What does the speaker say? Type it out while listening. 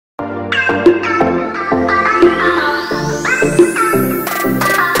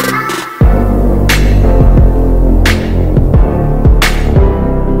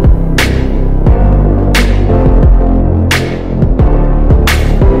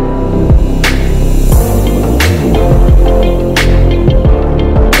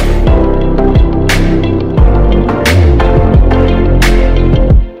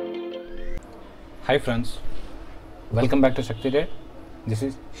friends, welcome back to Shakti Day. This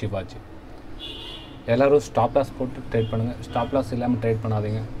is Shivaji. எல்லாரும் stop loss போட்டு trade பண்ணுங்கள். Stop loss இல்லாமல் trade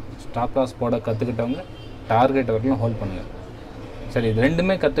பண்ணாதீங்க. ஸ்டாப் லாஸ் போட கற்றுக்கிட்டவங்க டார்கெட் வரைக்கும் ஹோல்ட் பண்ணுங்கள். சரி, இது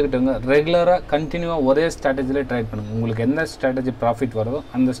ரெண்டுமே கற்றுக்கிட்டவங்க ரெகுலராக கண்டினியூவாக ஒரே ஸ்ட்ராட்டஜியில் ட்ரேட் பண்ணுங்கள். உங்களுக்கு எந்த ஸ்ட்ராட்டஜி ப்ராஃபிட் வருதோ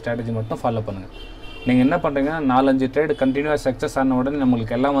அந்த ஸ்ட்ராட்டஜி மட்டும் ஃபாலோ பண்ணுங்கள். நீங்கள் என்ன பண்ணுறீங்கன்னா 4-5 ட்ரேட் கண்டினியூவாக சக்ஸஸ் ஆன உடனே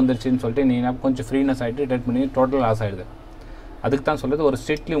நம்மளுக்கு எல்லாம் வந்துருச்சுன்னு சொல்லிட்டு நீங்கள் கொஞ்சம் ஃப்ரீனஸ் ஆகிட்டு ட்ரேட் பண்ணி டோட்டல் லாஸ் ஆகிடுது. அதுக்கு தான் சொல்லுறது, ஒரு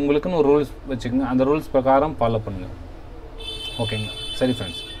ஸ்ட்ரிக்ட்லி உங்களுக்குன்னு ஒரு ரூல்ஸ் வச்சுக்கோங்க. அந்த ரூல்ஸ் பிரகாரம் ஃபாலோ பண்ணுங்கள். ஓகேங்களா? சரி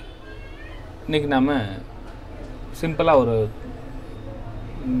ஃப்ரெண்ட்ஸ், இன்றைக்கி நாம் சிம்பிளாக ஒரு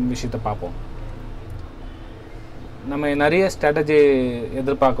விஷயத்தை பார்ப்போம். நம்ம நிறைய ஸ்ட்ராட்டஜி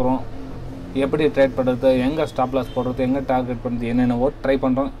எதிர்பார்க்குறோம். எப்படி ட்ரேட் பண்ணுறது, எங்கே ஸ்டாப் லாஸ் போடுறது, எங்கே டார்கெட் பண்ணுறது, என்னென்னவோ ட்ரை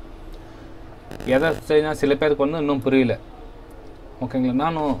பண்ணுறோம். எதை செய்யணும் சில பேருக்கு வந்து இன்னும் புரியல. ஓகேங்களா?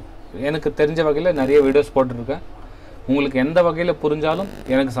 நானும் எனக்கு தெரிஞ்ச வகையில் நிறைய வீடியோஸ் போட்டுருக்கேன். உங்களுக்கு எந்த வகையில் புரிஞ்சாலும்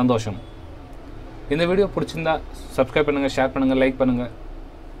எனக்கு சந்தோஷம். இந்த வீடியோ பிடிச்சிருந்தா சப்ஸ்கிரைப் பண்ணுங்கள், ஷேர் பண்ணுங்கள், லைக் பண்ணுங்கள்.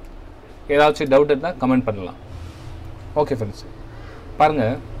 ஏதாச்சும் டவுட் இருந்தால் கமெண்ட் பண்ணலாம். ஓகே ஃப்ரெண்ட்ஸ்,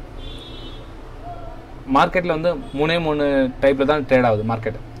 பாருங்கள், மார்க்கெட்டில் வந்து 3 டைப்பில் தான் ட்ரேட் ஆகுது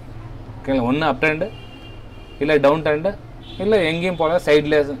மார்க்கெட்டு. ஓகேங்களா? ஒன்று அப் ட்ரெண்டு, இல்லை டவுன் ட்ரெண்டு, இல்லை எங்கேயும் போல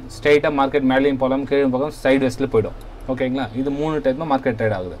சைடில் ஸ்ட்ரைட்டாக மார்க்கெட் மேலேயும் போகலாம், கீழே போகலாம், சைடு வெஸ்ட்டில் போய்டும். ஓகேங்களா? இது 3 டைப் தான் மார்க்கெட்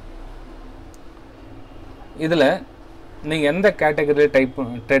ட்ரேட் ஆகுது. இதில் நீங்கள் எந்த கேட்டகரியில்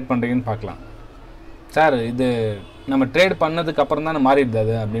ட்ரேட் பண்ணுறீங்கன்னு பார்க்கலாம். சார், இது நம்ம ட்ரேட் பண்ணதுக்கு அப்புறம் தான் மாறிடுது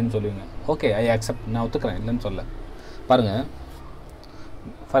அது அப்படின்னு சொல்லுவீங்க. ஓகே, ஐ அக்செப்ட், நான் ஒத்துக்கிறேன், இல்லைன்னு சொல்ல. பாருங்கள்,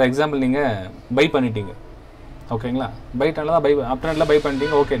 ஃபார் எக்ஸாம்பிள் நீங்கள் பை பண்ணிட்டீங்க. ஓகேங்களா? பை ட்ரெண்டில் தான் அப் ட்ரெண்டில் பை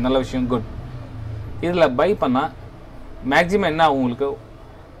பண்ணிட்டீங்க. ஓகே, நல்ல விஷயம், குட். இதில் பை பண்ணால் மேக்ஸிமம் என்ன ஆகும், உங்களுக்கு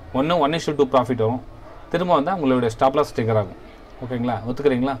 1:2 ப்ராஃபிட் வரும். திரும்ப வந்தால் உங்களுடைய ஸ்டாப் லாஸ் ஸ்டிக்கர் ஆகும். ஓகேங்களா?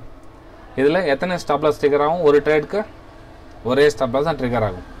 ஒத்துக்கிறீங்களா? இதில் எத்தனை ஸ்டாப் லாஸ் ஸ்டிக்கர் ஆகும்? ஒரு ட்ரேடுக்கு ஒரே ஸ்டாப் லாஸ் தான் ட்ரிகர்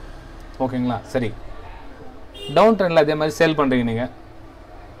ஆகும். ஓகேங்களா? சரி, டவுன் ட்ரெண்டில் அதே மாதிரி சேல் பண்ணுறீங்க. நீங்கள்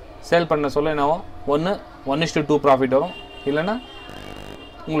சேல் பண்ண சொல்ல என்னவோ 1:2 ப்ராஃபிட் வரும், இல்லைன்னா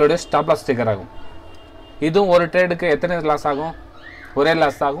உங்களுடைய ஸ்டாப் லாஸ் ஸ்டிக்கர் ஆகும். இதுவும் ஒரு ட்ரேடுக்கு எத்தனை லாஸ் ஆகும்? ஒரே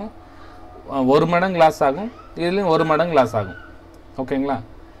லாஸ் ஆகும். 1 மடங்கு லாஸ் ஆகும். இதுலேயும் 1 மடங்கு லாஸ் ஆகும். ஓகேங்களா?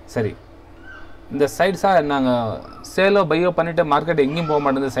 சரி, இந்த சைட்ஸாக நாங்கள் சேலோ பையோ பண்ணிவிட்டு மார்க்கெட் எங்கேயும் போக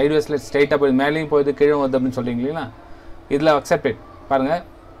மாட்டேங்குது, சைடு வேஸில் ஸ்ட்ரைட்டாக போய் மேலேயும் போயிடுது, கீழே வருது அப்படின்னு சொல்கிறீங்க இல்லைங்களா? இதில் அக்செப்டட். பாருங்கள்,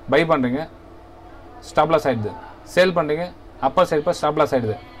 பை பண்ணுறீங்க, ஸ்டாப் லாஸ் ஆகிடுது. சேல் பண்ணுறீங்க, அப்பர் சைடு போய் ஸ்டாப் லாஸ்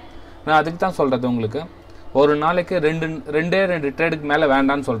ஆகிடுது. நான் அதுக்கு தான் சொல்கிறது, உங்களுக்கு ஒரு நாளைக்கு 2 ட்ரேடுக்கு மேலே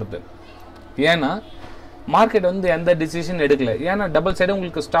வேண்டான்னு சொல்கிறது. ஏன்னா மார்க்கெட் வந்து எந்த டிசிஷன் எடுக்கலை. ஏன்னா டபுள் சைடு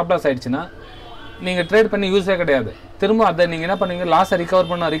உங்களுக்கு ஸ்டாப் லாஸ் ஆகிடுச்சுன்னா நீங்கள் ட்ரேட் பண்ணி யூஸே கிடையாது. திரும்ப அதை நீங்கள் என்ன பண்ணுவீங்க, லாஸை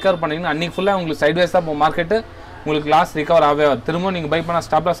ரிகவர் பண்ணிங்கன்னா அன்றைக்கி ஃபுல்லாக உங்களுக்கு சைட்வேஸ் தான் போகும் மார்க்கெட்டு. உங்களுக்கு லாஸ் ரிகவர் ஆகவே ஆகும். திரும்ப நீங்கள் பை பண்ணால்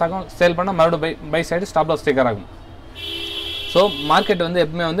ஸ்டாப் லாஸ் ஆகும், சேல் பண்ணால் மறுபடியும் by side stop loss sticker ஆகும். ஸோ மார்க்கெட் வந்து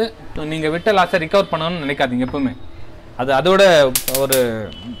எப்பவுமே வந்து நீங்கள் விட்ட லாஸை ரிகவர் பண்ணணும்னு நினைக்காதீங்க எப்பவுமே. அது அதோட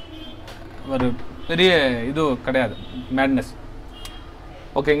ஒரு பெரிய இது கிடையாது, மேட்னஸ்.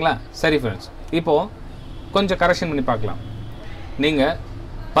 ஓகேங்களா? சரி ஃப்ரெண்ட்ஸ், இப்போது கொஞ்சம் கரெக்ஷன் பண்ணி பார்க்கலாம். நீங்கள்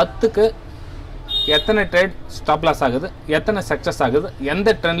 10க்கு எத்தனை ட்ரேட் ஸ்டாப் லாஸ் ஆகுது, எத்தனை சக்ஸஸ் ஆகுது, எந்த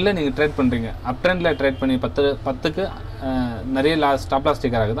ட்ரெண்டில் நீங்கள் ட்ரேட் பண்ணுறீங்க. அப் ட்ரெண்டில் ட்ரேட் பண்ணி 10க்கு நிறைய ஸ்டாப் லாஸ்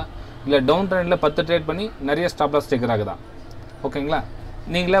ஸ்டிக்கர் ஆகுதா, இல்லை டவுன் ட்ரெண்டில் 10 ட்ரேட் பண்ணி நிறைய ஸ்டாப் லாஸ் ஸ்டிக்கர் ஆகுதா? ஓகேங்களா?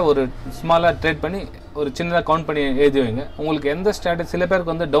 நீங்களே ஒரு ஸ்மாலாக ட்ரேட் பண்ணி ஒரு சின்னதாக கவுண்ட் பண்ணி எழுதி வைங்க. உங்களுக்கு எந்த ஸ்ட்ராட்டஜி, சில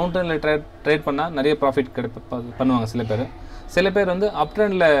பேருக்கு வந்து டவுன் ட்ரெண்டில் ட்ரேட் பண்ணால் நிறைய ப்ராஃபிட் பண்ணுவாங்க சில பேர் வந்து அப்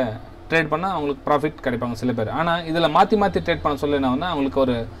ட்ரெண்டில் ட்ரேட் பண்ணால் அவங்களுக்கு ப்ராஃபிட் கிடைப்பாங்க சில பேர். ஆனால் இதில் மாற்றி ட்ரேட் பண்ண சொல்ல என்ன அவங்களுக்கு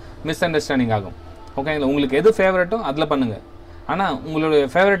ஒரு மிஸ் அண்டர்ஸ்டாண்டிங் ஆகும். ஓகேங்களா? உங்களுக்கு எது ஃபேவரட்டோ அதில் பண்ணுங்கள். ஆனால் உங்களுடைய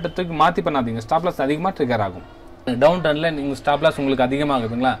ஃபேவரட்டை தூக்கி மாற்றி பண்ணாதீங்க, ஸ்டாப் லாஸ் அதிகமாக ட்ரிகர் ஆகும். டவுன் ட்ரெண்டில் நீங்கள் ஸ்டாப் லாஸ் உங்களுக்கு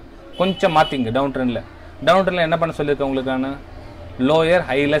அதிகமாகுதுங்களா, கொஞ்சம் மாற்றிங்க. டவுன் ட்ரெண்டில் என்ன பண்ண சொல்லியிருக்கேன் உங்களுக்கான, லோயர்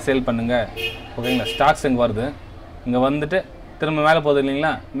ஹையில் சேல் பண்ணுங்கள். ஓகேங்களா? ஸ்டாக்ஸ் இங்கே வருது, இங்கே வந்துட்டு திரும்ப மேலே போகுது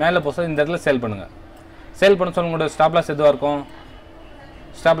இல்லைங்களா? மேலே போக இந்த இடத்துல சேல் பண்ணுங்கள். சேல் பண்ண சொல்ல உங்களோட ஸ்டாப் லாஸ் எதுவாக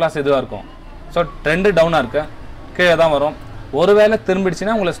இருக்கும்? ஸோ ட்ரெண்டு டவுனாக இருக்குது, கீழே தான் வரும். ஒருவேளை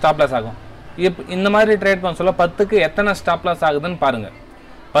திரும்பிடுச்சுன்னா உங்களுக்கு ஸ்டாப் லாஸ் ஆகும். இந்த மாதிரி ட்ரேட் பண்ண சொல்ல 10க்கு எத்தனை ஸ்டாப் லாஸ் ஆகுதுன்னு பாருங்கள்.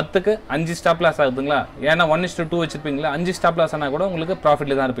 10க்கு 5 ஸ்டாப் லாஸ் ஆகுதுங்களா? ஏன்னா 1:2 வச்சுருப்பீங்களா? 5 ஸ்டாப் லாஸ் ஆனால் கூட உங்களுக்கு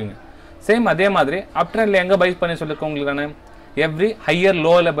ப்ராஃபிட்டில் தான் இருப்பீங்க. சேம் அதே மாதிரி அப் ட்ரெண்டில் எங்கே பை பண்ணி சொல்லியிருக்கோம் உங்களுக்கான, எவ்ரி ஹையர்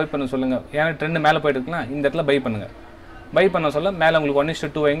லோவில் பை பண்ண சொல்லுங்கள். ஏன்னா ட்ரெண்டு மேலே போயிட்டு இருக்கலாம், இந்த இடத்துல பை பண்ணுங்கள். பை பண்ண சொல்ல மேலே உங்களுக்கு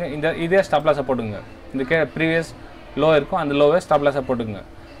 1:2 வைங்க. இதே ஸ்டாப் லாஸை போட்டுங்க. இந்த ப்ரீவியஸ் லோ இருக்கும், அந்த லோவே ஸ்டாப் லாஸை போட்டுங்க.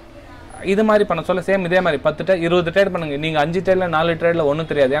 இது மாதிரி பண்ண சொல்ல சேம் இதே மாதிரி 10 20 ட்ரேட் பண்ணுங்கள். நீங்கள் 5 ட்ரேடில் 4 ட்ரேடில் ஒன்றும்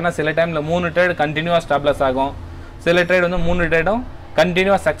தெரியாது. ஏன்னா சில டைமில் 3 ட்ரேட் கண்டினியூவாக ஸ்டாப் லாஸ் ஆகும், சில ட்ரேட் வந்து 3 ட்ரேடும்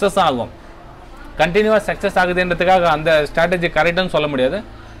கண்டினியூவாக சக்ஸஸ் ஆகும். கண்டினியூவாக சக்ஸஸ் ஆகுதுன்றதுக்காக அந்த ஸ்ட்ராட்டஜி கரெக்டுன்னு சொல்ல முடியாது.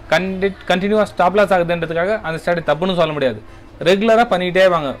 கண்டினியூவாக ஸ்டாப் லாஸ் ஆகுதுன்றதுக்காக அந்த ஸ்ட்ராட்டஜி தப்புன்னு சொல்ல முடியாது. ரெகுலராக பண்ணிகிட்டே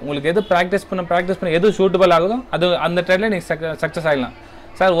வாங்க. உங்களுக்கு எது ப்ராக்டிஸ் பண்ண எது சூட்டபிள் ஆகுதோ அது அந்த ட்ரேடில் நீங்கள் சக்ஸஸ் ஆகிடலாம்.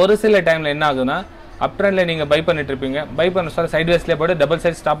 சார் ஒரு சில டைமில் என்ன ஆகுதுன்னா அப் ட்ரெண்டில் நீங்கள் பை பண்ணிட்டு இருப்பீங்க, பை பண்ண சார் சைட்வேஸ்லேயே போய்ட்டு டபுள்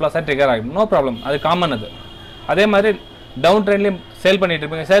சைட் ஸ்டாப் லாஸாக ட்ரிகர் ஆகிடும். நோ ப்ராப்ளம், அது காமன். அது அதே மாதிரி டவுன் ட்ரெண்ட்லேயும் சேல் பண்ணிட்டு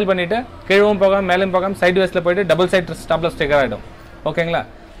இருப்பீங்க, சேல் பண்ணிவிட்டு கீழவும் போகாமல் மேலேயும் போகாமல் சைட்வேஸில் போய்ட்டு double side stop loss trigger ஆகிடும். ஓகேங்களா?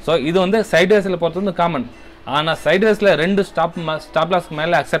 ஸோ இது வந்து சைட்வேஸில் பொறுத்து வந்து காமன். ஆனால் சைட்வேஸில் 2 ஸ்டாப் லாஸ்க்கு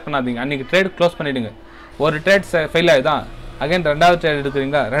மேலே அக்செப்ட் பண்ணாதீங்க. அன்றைக்கி ட்ரேட் க்ளோஸ் பண்ணிவிடுங்க. ஒரு ட்ரேட் ஃபெயில் ஆகிடுதான், அகைன் 2வது ட்ரேட்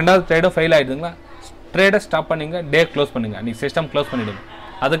எடுக்கிறீங்களா, 2வது ட்ரேடும் ஃபெயில் ஆகிடுதுங்களா, ட்ரேடை ஸ்டாப் பண்ணிங்க, டே க்ளோஸ் பண்ணுங்கள், அன்றைக்கி சிஸ்டம் க்ளோஸ் பண்ணிவிடுங்க.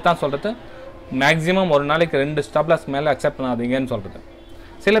 அதுக்கு தான் சொல்கிறது மேக்ஸிமம் ஒரு நாளைக்கு 2 ஸ்டாப் லாஸ் மேலே அக்செப்ட் பண்ணாதீங்கன்னு சொல்கிறது.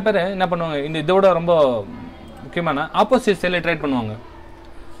 சில பேர் என்ன பண்ணுவாங்க, இதோட ரொம்ப முக்கியமான ஆப்போசிட் சைடில் ட்ரேட் பண்ணுவாங்க.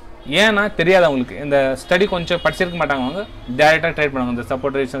 ஏன்னா தெரியாது அவங்களுக்கு, இந்த ஸ்டடி கொஞ்சம் படிச்சிருக்க மாட்டாங்க. அவங்க டேரெக்டாக ட்ரேட் பண்ணுவாங்க. இந்த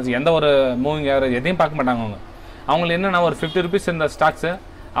சப்போர்ட் ரெசிஸ்டன்ஸ் எந்த ஒரு மூவிங் ஆவரேஜ் எதையும் பார்க்க மாட்டாங்க. அவங்களுக்கு என்னென்னா ஒரு 50 rupees இந்த ஸ்டாக்ஸு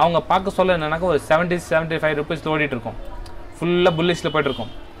அவங்க பார்க்க சொல்ல என்னன்னாக்கா ஒரு 70-75 rupees ஓடிட்டு இருக்கும், ஃபுல்லாக புல்லிஷில்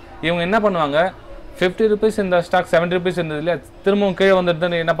போய்ட்டுருக்கும். இவங்க என்ன பண்ணுவாங்க, 50 rupees இந்த ஸ்டாக் 70 rupees இருந்ததுல திரும்பவும் கீழே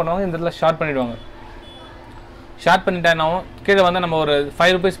வந்துட்டு என்ன பண்ணுவாங்க, இந்த இடத்துல ஷார்ட் பண்ணிவிடுவாங்க. ஷார்ட் பண்ணிட்டேன்னா கீழே வந்து நம்ம ஒரு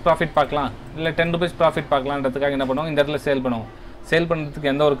 5 rupees ப்ராஃபிட் பார்க்கலாம், இல்லை 10 rupees ப்ராஃபிட் பார்க்கலான்றதுக்காக என்ன பண்ணுவாங்க, இந்த இடத்துல சேல் பண்ணுவாங்க. சேல் பண்ணுறதுக்கு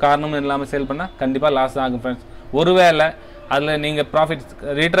எந்த ஒரு காரணமும் இல்லாமல் சேல் பண்ணால் கண்டிப்பாக லாஸ் தான் ஆகும் ஃப்ரெண்ட்ஸ். ஒருவேளை அதில் நீங்கள் ப்ராஃபிட்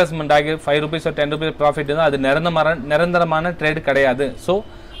ரீட்ரேஸ்மெண்ட் ஆகி 5 rupees or 10 rupees ப்ராஃபிட் தான், அது நிரந்தரமான ட்ரேடு கிடையாது. ஸோ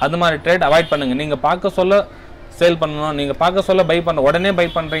அது மாதிரி ட்ரேட் அவாய்ட் பண்ணுங்கள். நீங்கள் பார்க்க சொல்ல சேல் பண்ணணும், நீங்கள் பார்க்க சொல்ல பை பண்ண உடனே பை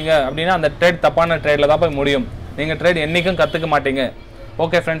பண்ணுறீங்க அப்படின்னா அந்த ட்ரேட் தப்பான ட்ரேடில் தான் போய் முடியும். நீங்கள் ட்ரேட் என்றைக்கும் கற்றுக்க மாட்டீங்க.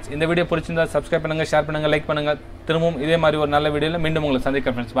 ஓகே ஃப்ரெண்ட்ஸ், இந்த வீடியோ பிடிச்சிருந்தா சப்ஸ்கிரைப் பண்ணுங்கள், ஷேர் பண்ணுங்கள், லைக் பண்ணுங்கள். திரும்பவும் இதே மாதிரி ஒரு நல்ல வீடியோவில் மீண்டும் உங்களை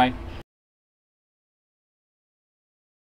சந்திக்கிறேன் ஃப்ரெண்ட்ஸ். பாய்.